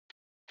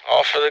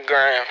All for the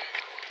gram.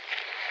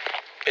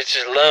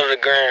 Bitches love the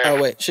gram.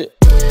 Oh wait, shit.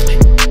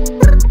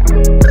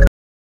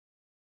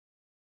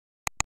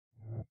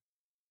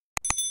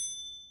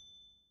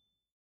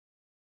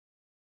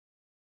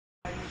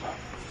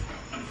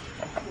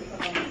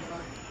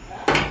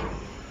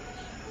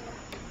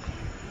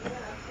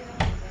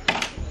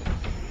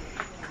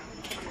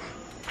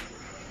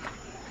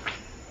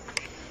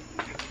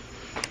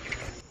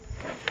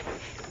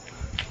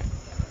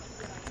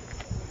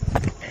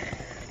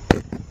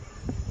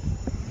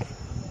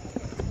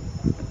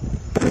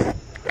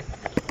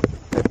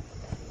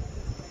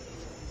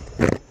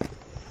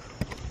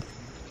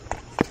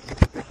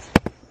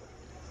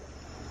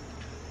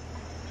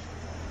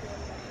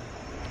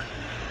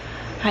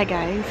 Hi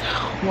guys,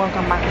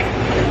 welcome back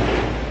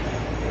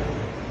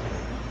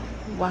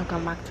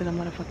to the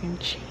motherfucking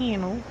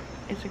channel.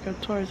 It's a girl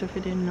Taurus, if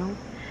you didn't know.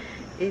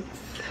 It's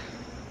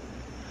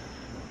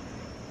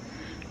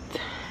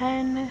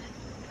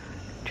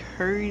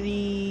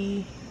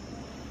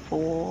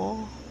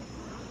 10:34,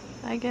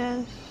 I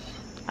guess.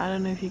 I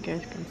don't know if you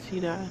guys can see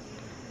that.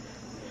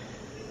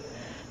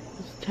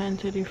 It's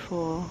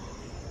 10:34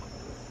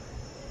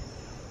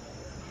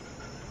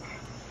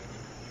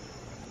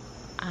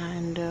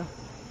 and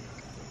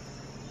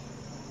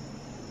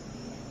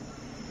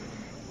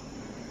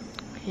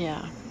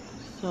yeah,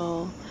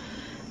 so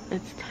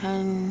it's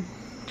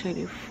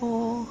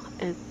 10:34.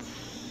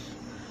 It's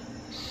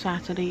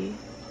Saturday.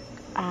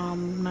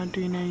 I'm not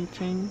doing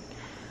anything,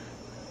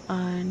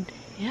 and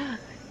yeah,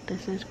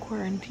 this is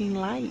quarantine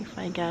life,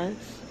 I guess,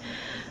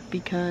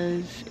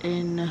 because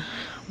in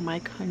my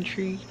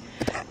country,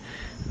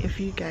 if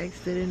you guys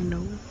didn't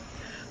know,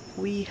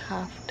 we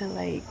have to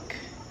like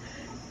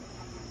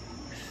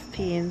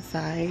stay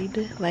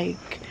inside.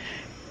 Like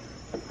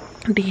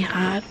they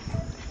had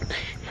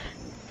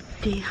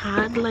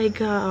like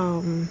I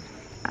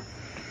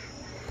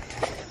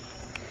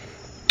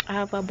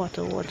have a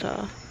bottle of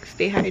water,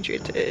 stay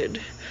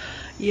hydrated,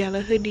 yellow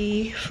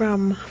hoodie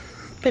from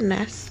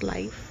Finesse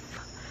Life.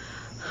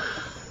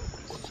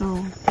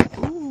 So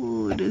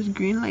ooh, this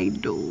green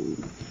light though.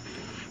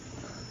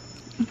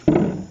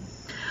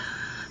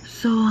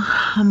 So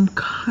I'm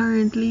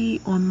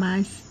currently on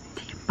my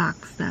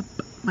back step.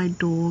 My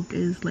dog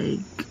is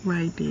like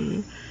right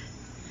there.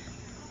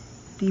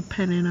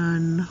 Depending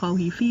on how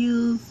he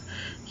feels,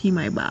 he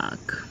might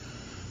bark.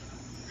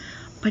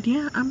 But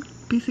yeah, I'm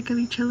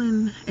basically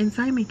chilling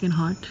inside, making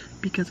hot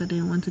because I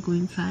didn't want to go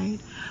inside.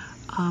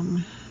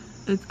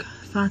 It's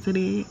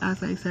Saturday,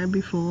 as I said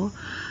before,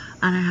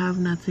 and I have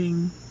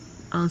nothing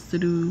else to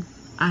do.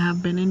 I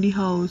have been in the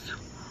house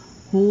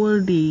whole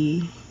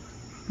day,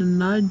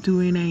 not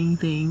doing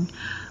anything.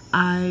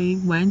 I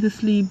went to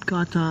sleep,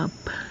 got up,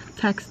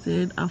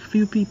 texted a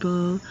few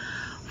people,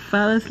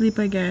 fell asleep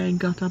again,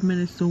 got up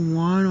minutes to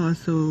 1 or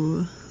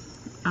so,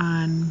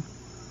 and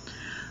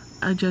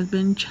I just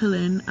been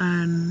chilling.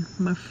 And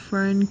my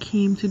friend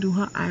came to do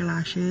her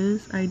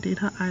eyelashes. I did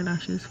her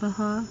eyelashes for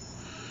her,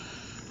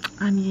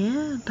 and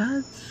yeah,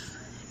 that's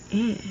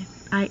it.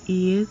 I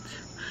ate.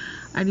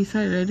 I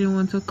decided I didn't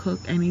want to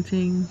cook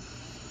anything,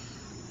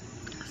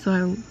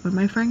 so when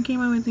my friend came,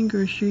 I went in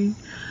grocery,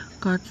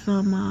 got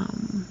some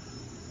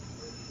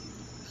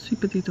sweet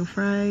potato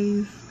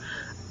fries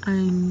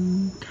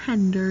and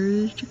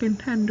tenders, chicken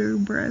tender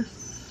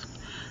breasts.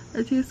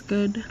 It tastes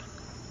good.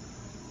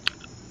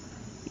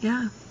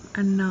 Yeah,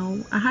 and now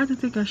I had to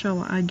take a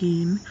shower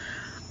again,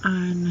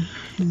 and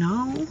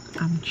now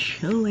I'm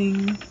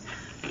chilling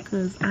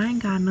because I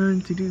ain't got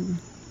nothing to do.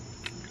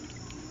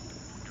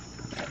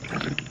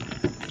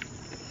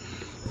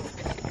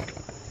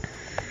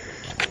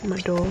 My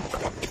dog,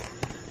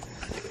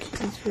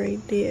 he's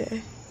right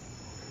there.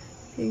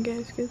 You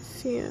guys can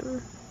see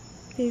him.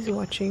 He's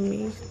watching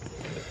me.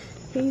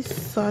 He's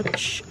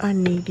such a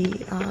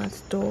needy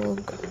ass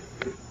dog.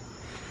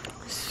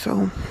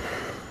 So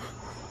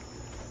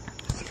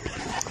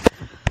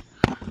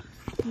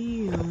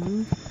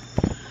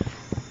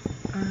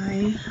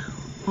I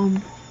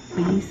am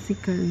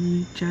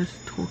basically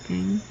just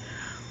talking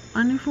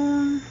on the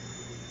phone.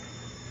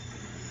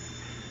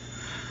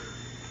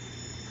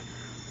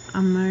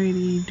 I'm not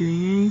really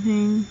doing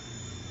anything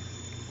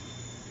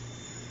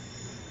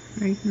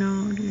right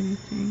now.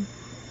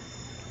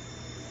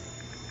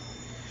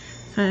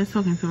 So I was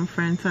talking to my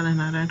friend, telling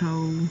her that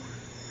how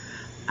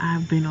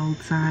I've been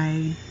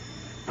outside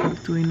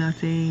doing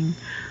nothing,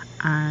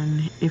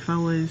 and if I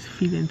was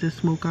feeling to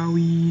smoke a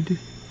weed,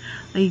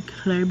 like,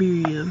 let me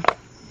be real,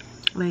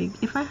 like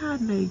if I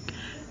to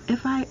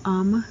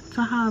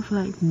have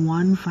like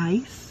one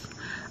vice,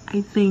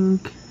 I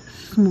think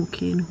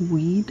smoking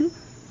weed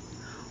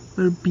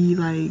will be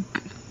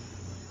like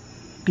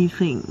the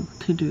thing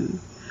to do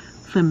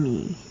for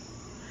me,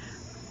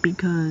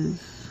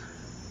 because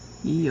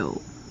yo,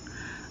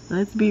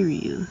 let's be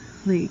real,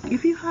 like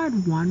if you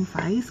had one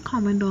vice,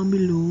 comment down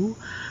below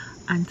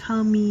and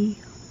tell me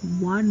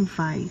one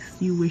vice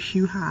you wish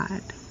you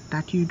had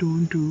that you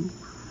don't do,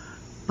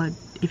 but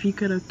if you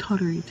could have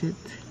tolerated it,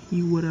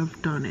 you would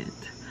have done it.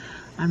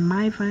 And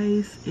my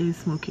vice is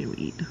smoking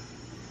weed.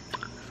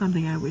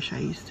 something I wish I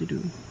used to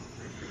do,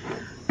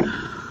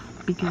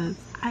 because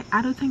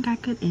I don't think I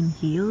could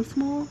inhale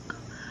smoke,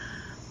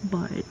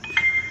 but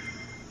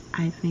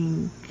I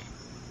think,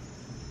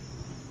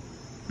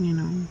 you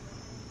know.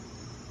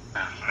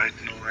 Right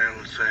now I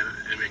would say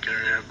it make it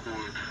really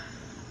cool.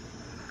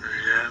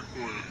 Really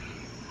cool.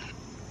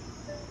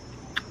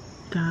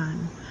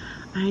 Dan,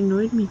 I know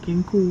it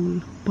making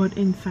cool, but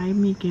inside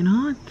making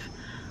hot.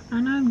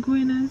 I'm not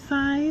going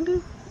inside.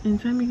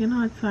 Inside making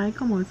hot, so I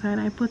come outside.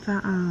 I put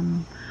a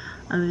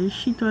little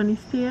sheet on the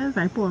stairs.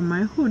 I put on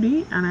my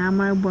hoodie and I have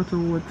my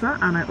bottle of water,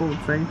 and I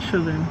outside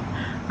chilling.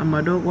 And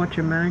my dog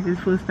watching me like it's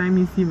first time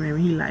he see me in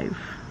his life.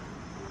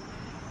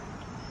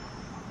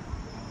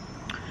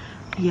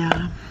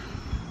 Yeah.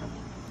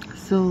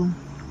 So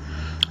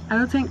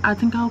I think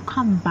I'll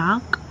come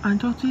back and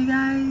talk to you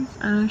guys.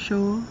 I'm not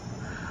sure.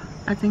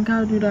 I think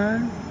I'll do that.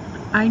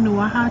 I know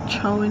I had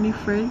chow in the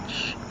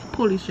fridge.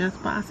 Police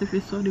just passed if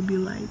you saw the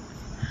bill lights.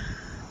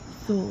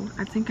 So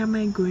I think I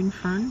might go in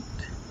front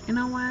in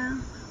a while.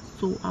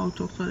 So I'll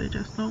talk to you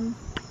just now.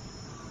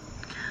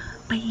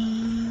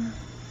 Bye.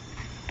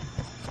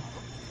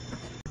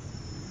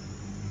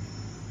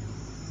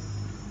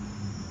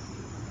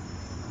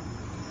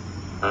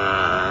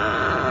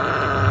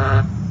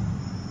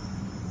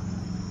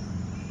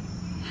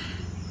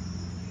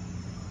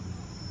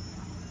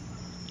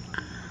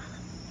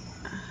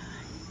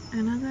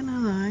 I'm not gonna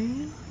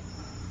lie,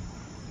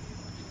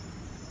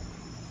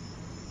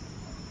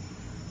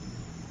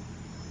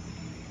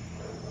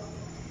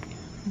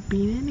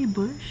 being in the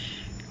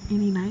bush in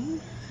the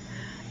night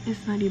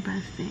is not the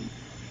best thing,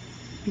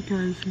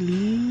 because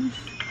leaves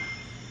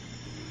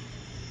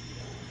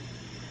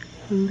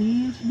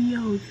be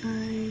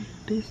outside.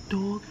 This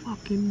dog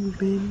fucking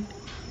moving.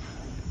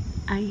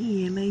 I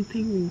hear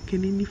anything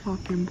walking in the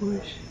fucking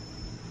bush.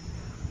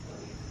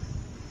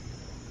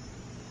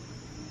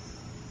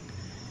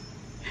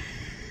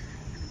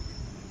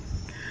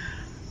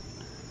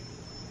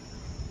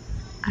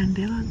 And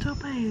then on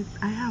top of it,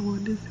 I have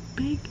on this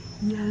big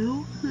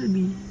yellow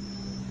hoodie.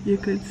 You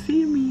could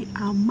see me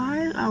a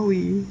mile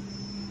away.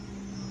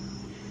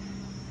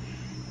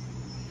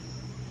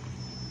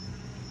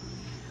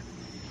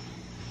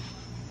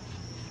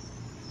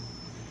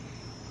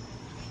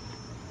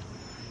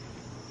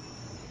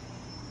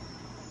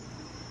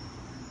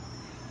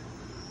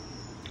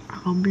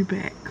 I'll be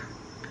back.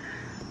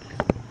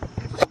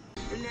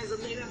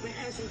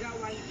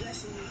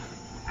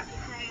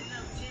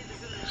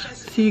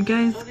 So you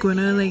guys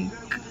gonna like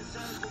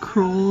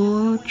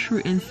scroll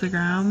through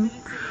Instagram.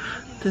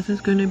 This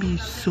is gonna be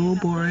so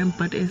boring,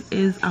 but it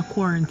is a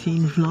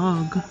quarantine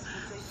vlog.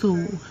 So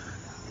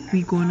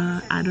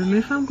I don't know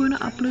if I'm gonna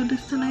upload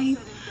this tonight.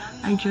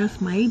 I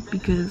just might,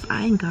 because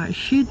I ain't got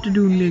shit to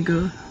do,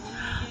 nigga.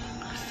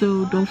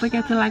 So don't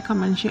forget to like,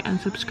 comment, share,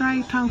 and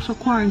subscribe. Thanks for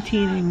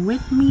quarantining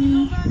with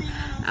me.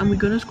 And we're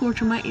gonna scroll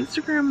through my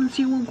Instagram and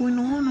see what's going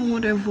on or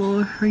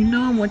whatever. Right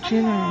now I'm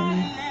watching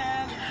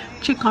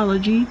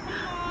Chickology.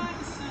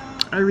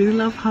 I really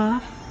love her.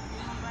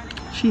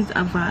 She's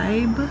a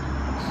vibe.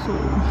 So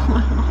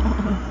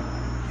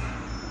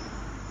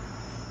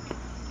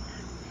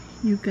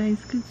you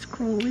guys could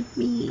scroll with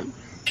me.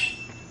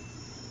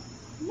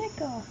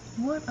 Nigga,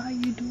 what are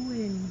you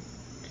doing?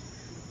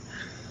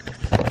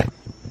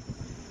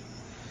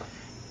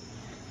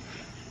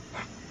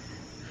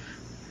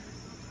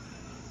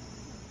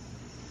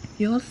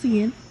 Y'all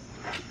seeing?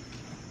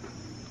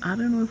 I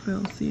don't know if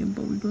y'all seeing,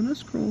 but we're gonna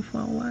scroll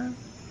for a while.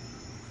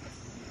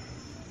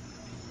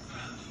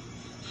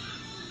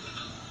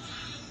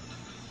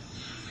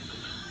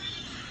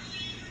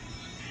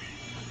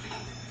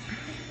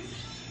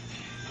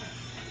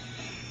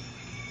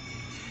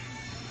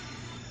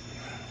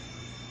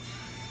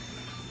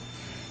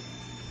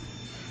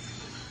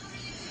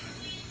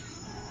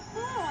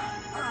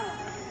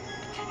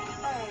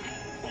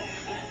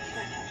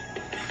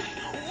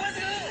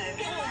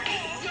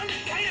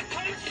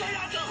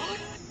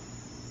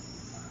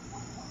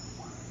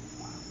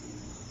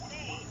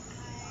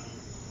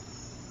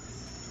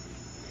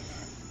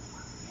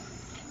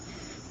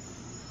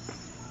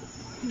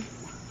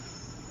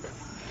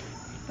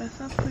 Let's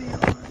not put it on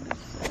this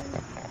side.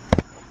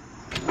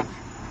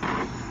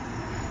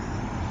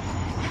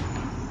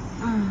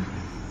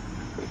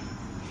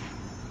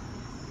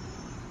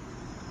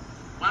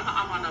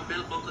 I'm on a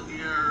billboard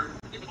here.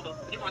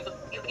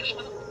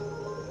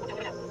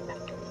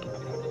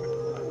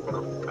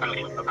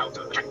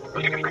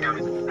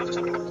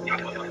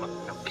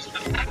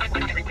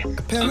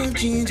 A pair of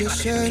jeans, a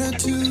shirt or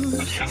two.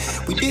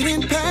 We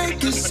didn't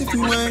practice if we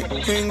weren't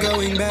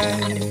going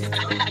back.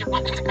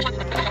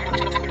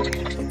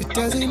 It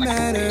doesn't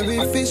matter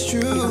if it's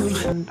true.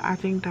 And I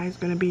think that's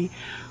gonna be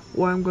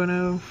what I'm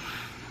gonna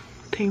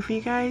think for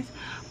you guys.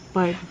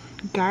 But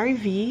Gary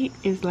Vee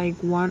is like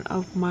one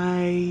of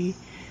the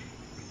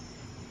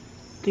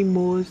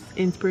most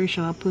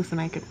inspirational person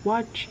I could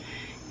watch.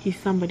 He's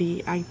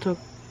somebody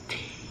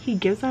he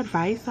gives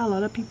advice to a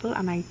lot of people,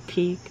 and I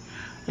take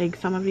like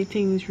some of the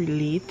things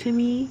relate to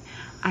me.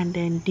 And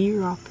then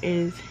D-Rock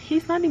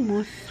he's not the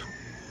most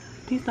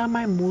he's not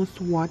my most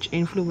watched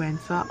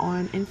influencer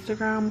on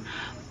Instagram,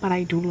 but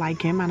I do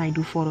like him and I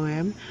do follow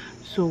him.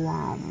 So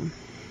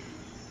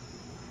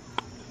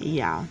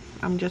yeah,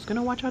 I'm just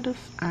gonna watch all this,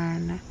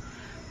 and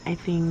I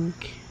think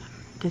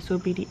this will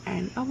be the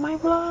end of my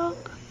vlog.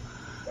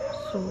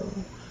 So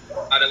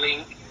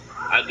modeling,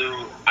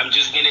 I'm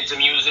just getting into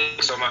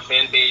music, so my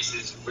fan base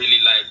is really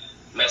like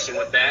messing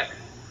with that.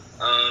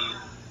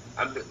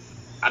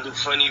 I do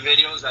funny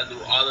videos, I do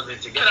all of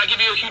it together. Can I give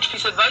you a huge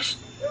piece of advice?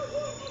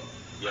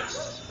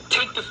 Yes.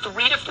 Take the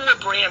 3 to 4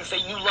 brands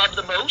that you love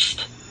the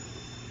most.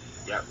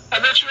 Yep.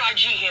 And that's your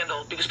IG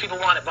handle, because people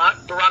want it.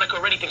 Veronica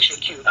already thinks you're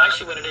cute. I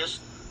see what it is.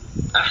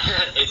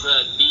 It's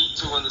a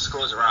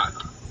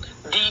D2_rock.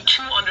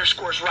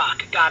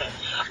 D2_rock. Got it.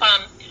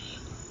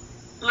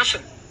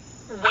 Listen,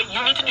 what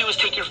you need to do is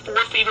take your 4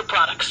 favorite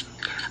products.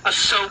 A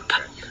soap,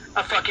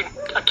 a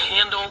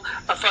candle,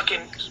 a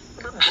fucking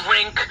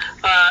drink,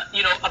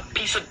 a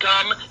piece of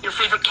gum, your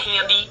favorite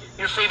candy,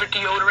 your favorite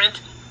deodorant,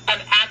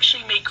 and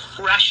actually make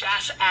fresh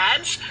ass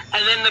ads.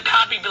 And then the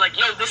copy be like,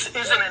 yo, this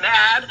isn't an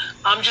ad.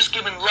 I'm just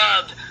giving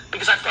love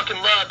because I fucking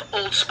love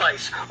Old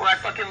Spice, or I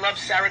fucking love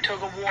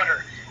Saratoga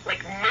water.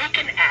 Like, make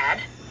an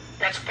ad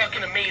that's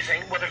fucking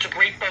amazing, whether it's a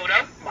great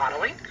photo,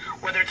 modeling,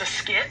 whether it's a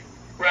skit,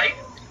 right?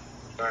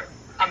 Right.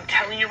 I'm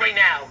telling you right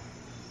now,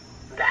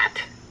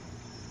 that.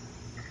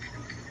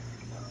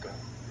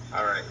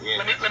 All right. Yeah.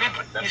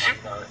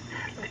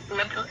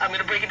 I'm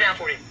gonna break it down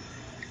for you.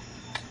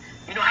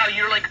 You know how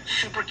you're like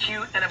super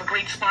cute and have a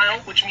great smile,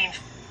 which means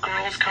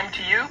girls come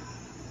to you?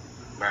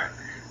 Right.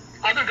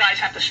 Other guys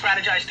have to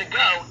strategize to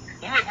go.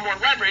 You have more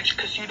leverage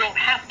because you don't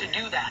have to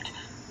do that.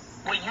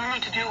 What you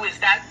need to do is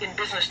that in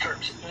business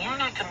terms. You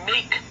need to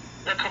make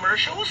the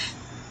commercials.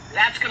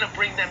 That's going to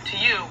bring them to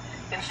you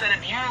instead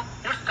of you.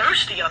 You're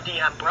thirsty on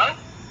DM, bro.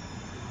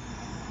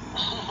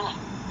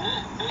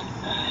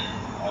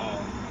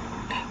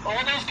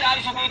 All those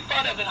guys you made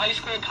fun of in high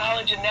school and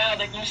college, and now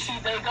that you see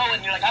they're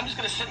going, you're like, I'm just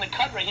going to sit in the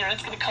cut right here and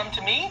it's going to come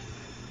to me?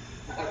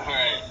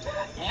 Right.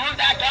 You're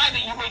that guy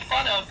that you made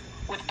fun of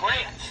with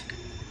brands.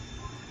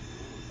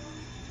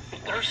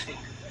 You're thirsty.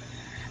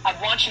 I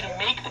want you to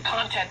make the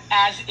content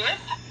as if,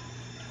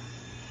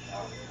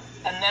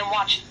 and then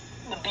watch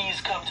the bees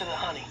come to the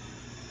honey.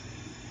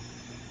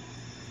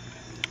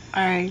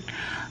 alright,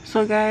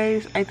 so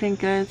guys, I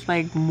think it's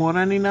like more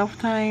than enough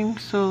time,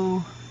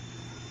 so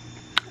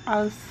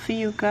I'll see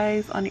you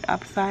guys on the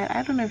upside.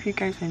 I don't know if you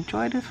guys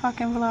enjoyed this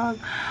fucking vlog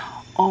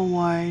or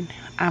what.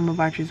 My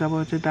battery's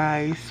about to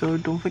die, so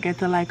don't forget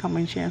to like,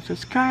 comment, share, and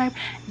subscribe.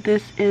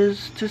 This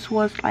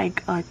was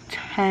like a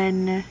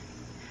 10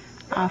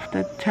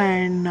 after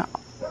 10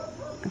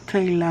 to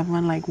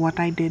 11, like what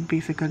I did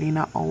basically in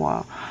an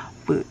hour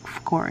with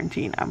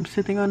quarantine. I'm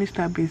sitting on the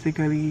step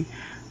basically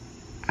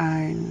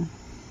and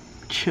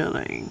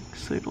chilling,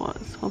 so it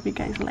was. Hope you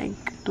guys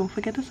like. Don't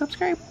forget to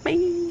subscribe.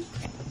 Bye.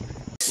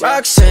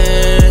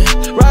 Roxanne,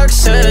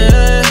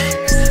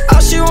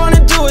 all she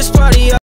wanna do is party.